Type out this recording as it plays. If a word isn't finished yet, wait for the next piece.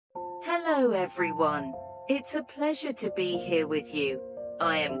Hello everyone, it's a pleasure to be here with you.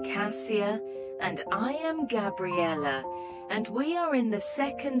 I am Cássia and I am Gabriella, and we are in the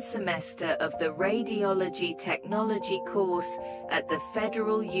second semester of the Radiology Technology course at the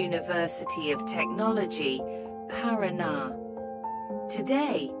Federal University of Technology, Paraná.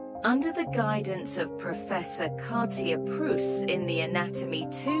 Today, under the guidance of Professor Cássia in the Anatomy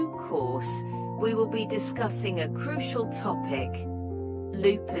 2 course, we will be discussing a crucial topic: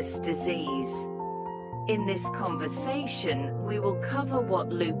 lupus disease. In this conversation, we will cover what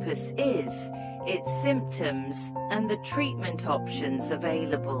lupus is, its symptoms, and the treatment options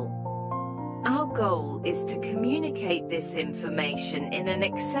available. Our goal is to communicate this information in an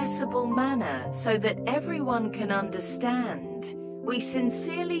accessible manner so that everyone can understand. We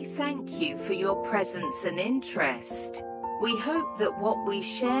sincerely thank you for your presence and interest. We hope that what we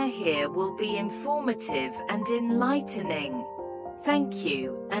share here will be informative and enlightening. Thank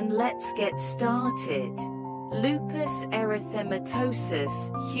you, and let's get started. Lupus erythematosus,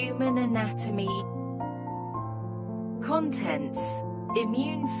 human anatomy. Contents: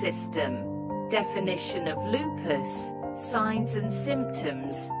 immune system, definition of lupus, signs and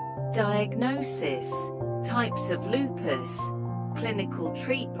symptoms, diagnosis, types of lupus, clinical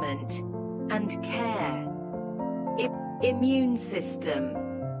treatment, and care. Immune system.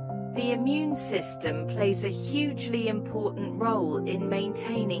 The immune system plays a hugely important role in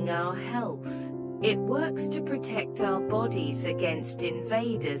maintaining our health. It works to protect our bodies against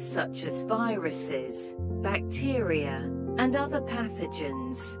invaders such as viruses, bacteria, and other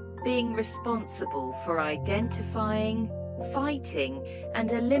pathogens, being responsible for identifying, fighting,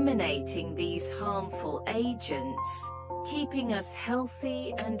 and eliminating these harmful agents, keeping us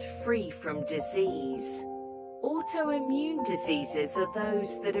healthy and free from disease. Autoimmune diseases are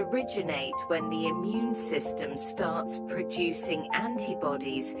those that originate when the immune system starts producing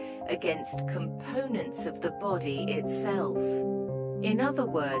antibodies against components of the body itself. In other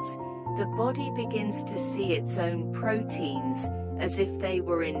words, the body begins to see its own proteins as if they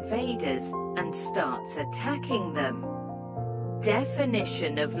were invaders and starts attacking them.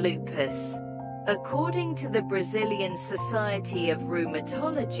 Definition of lupus. According to the Brazilian Society of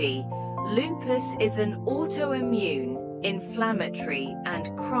Rheumatology, lupus is an autoimmune, inflammatory,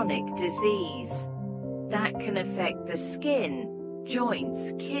 and chronic disease that can affect the skin,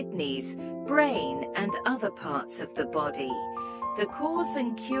 joints, kidneys, brain, and other parts of the body. The cause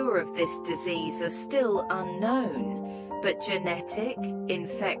and cure of this disease are still unknown, but genetic,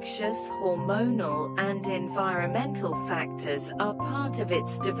 infectious, hormonal, and environmental factors are part of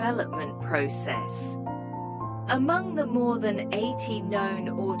its development process. Among the more than 80 known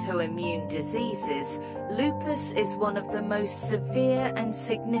autoimmune diseases, lupus is one of the most severe and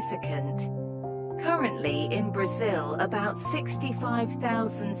significant. Currently, in Brazil, about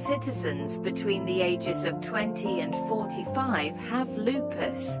 65,000 citizens between the ages of 20 and 45 have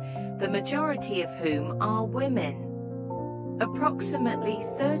lupus, the majority of whom are women. Approximately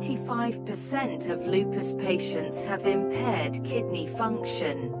 35% of lupus patients have impaired kidney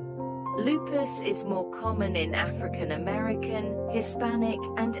function. Lupus is more common in African American, Hispanic,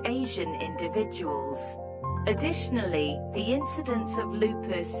 and Asian individuals. Additionally, the incidence of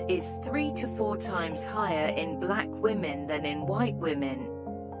lupus is 3 to 4 times higher in Black women than in white women.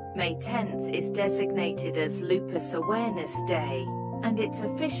 May 10th is designated as Lupus Awareness Day, and its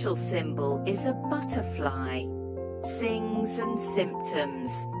official symbol is a butterfly. Signs and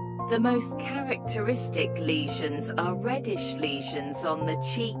symptoms. The most characteristic lesions are reddish lesions on the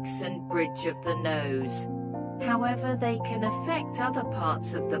cheeks and bridge of the nose. However, they can affect other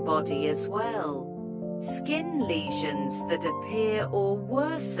parts of the body as well. Skin lesions that appear or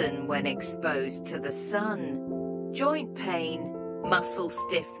worsen when exposed to the sun. Joint pain, muscle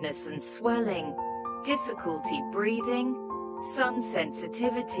stiffness and swelling, difficulty breathing, sun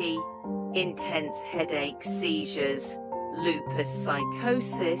sensitivity, intense headache, seizures, lupus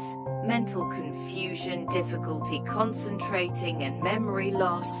psychosis, mental confusion, difficulty concentrating and memory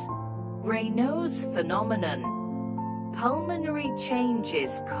loss, Raynaud's phenomenon, pulmonary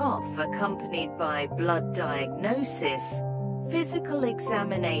changes, cough accompanied by blood diagnosis, physical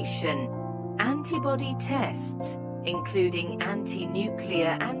examination, antibody tests, including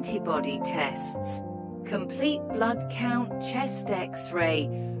anti-nuclear antibody tests, complete blood count, chest X-ray,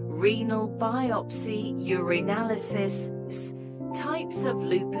 renal biopsy, urinalysis, types of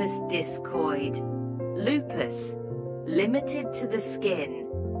lupus discoid. Lupus, limited to the skin,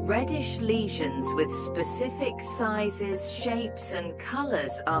 reddish lesions with specific sizes, shapes, and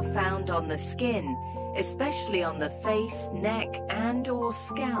colors are found on the skin, especially on the face, neck, and/or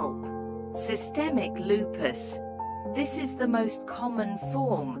scalp. Systemic lupus, This is the most common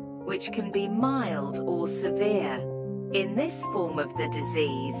form, which can be mild or severe. In this form of the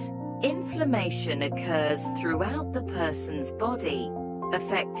disease, inflammation occurs throughout the person's body,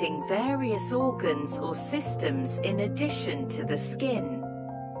 affecting various organs or systems in addition to the skin.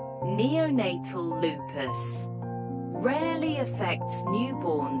 Neonatal lupus rarely affects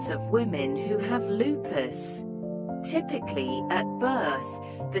newborns of women who have lupus. Typically, at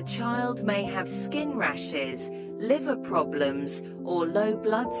birth, the child may have skin rashes, liver problems, or low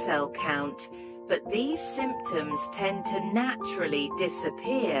blood cell count, but these symptoms tend to naturally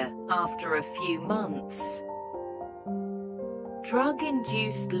disappear after a few months.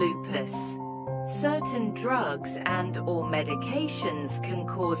 Drug-induced lupus. Certain drugs and/or medications can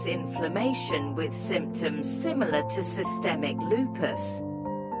cause inflammation with symptoms similar to systemic lupus.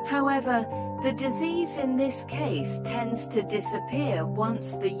 However, the disease in this case tends to disappear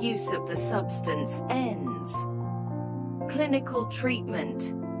once the use of the substance ends. Clinical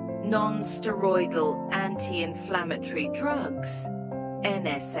treatment. Non-steroidal anti-inflammatory drugs,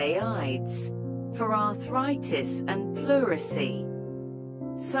 NSAIDs, for arthritis and pleurisy.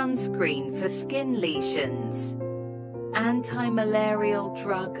 Sunscreen for skin lesions. Anti-malarial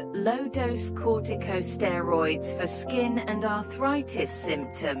drug low-dose corticosteroids for skin and arthritis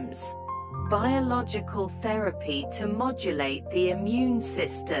symptoms. Biological therapy to modulate the immune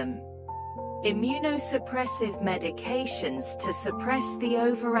system. Immunosuppressive medications to suppress the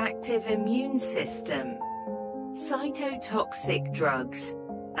overactive immune system. Cytotoxic drugs,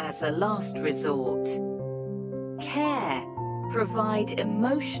 as a last resort. Care. Provide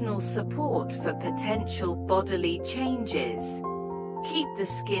emotional support for potential bodily changes. Keep the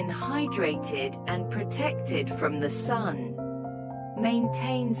skin hydrated and protected from the sun.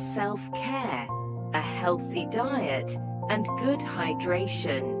 Maintain self-care, a healthy diet, and good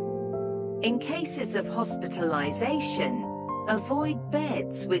hydration. In cases of hospitalization, avoid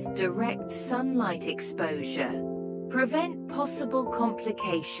beds with direct sunlight exposure. Prevent possible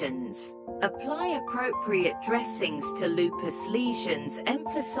complications. Apply appropriate dressings to lupus lesions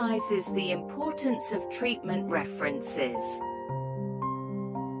emphasizes the importance of treatment references.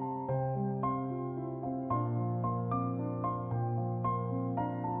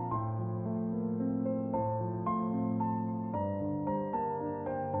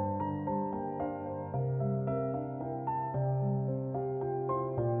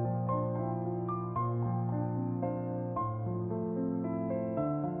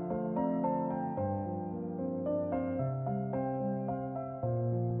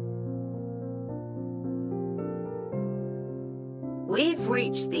 We've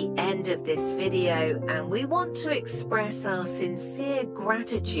reached the end of this video and we want to express our sincere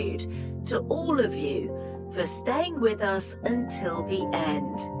gratitude to all of you for staying with us until the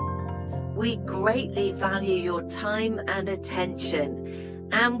end. We greatly value your time and attention,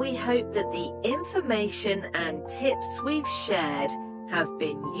 and we hope that the information and tips we've shared have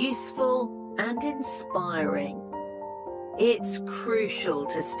been useful and inspiring. It's crucial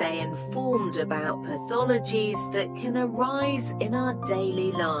to stay informed about pathologies that can arise in our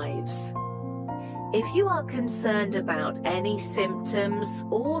daily lives. If you are concerned about any symptoms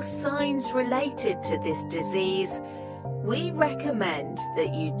or signs related to this disease, we recommend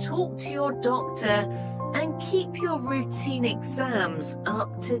that you talk to your doctor and keep your routine exams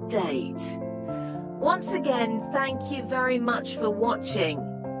up to date. Once again, thank you very much for watching,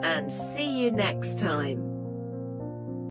 and see you next time.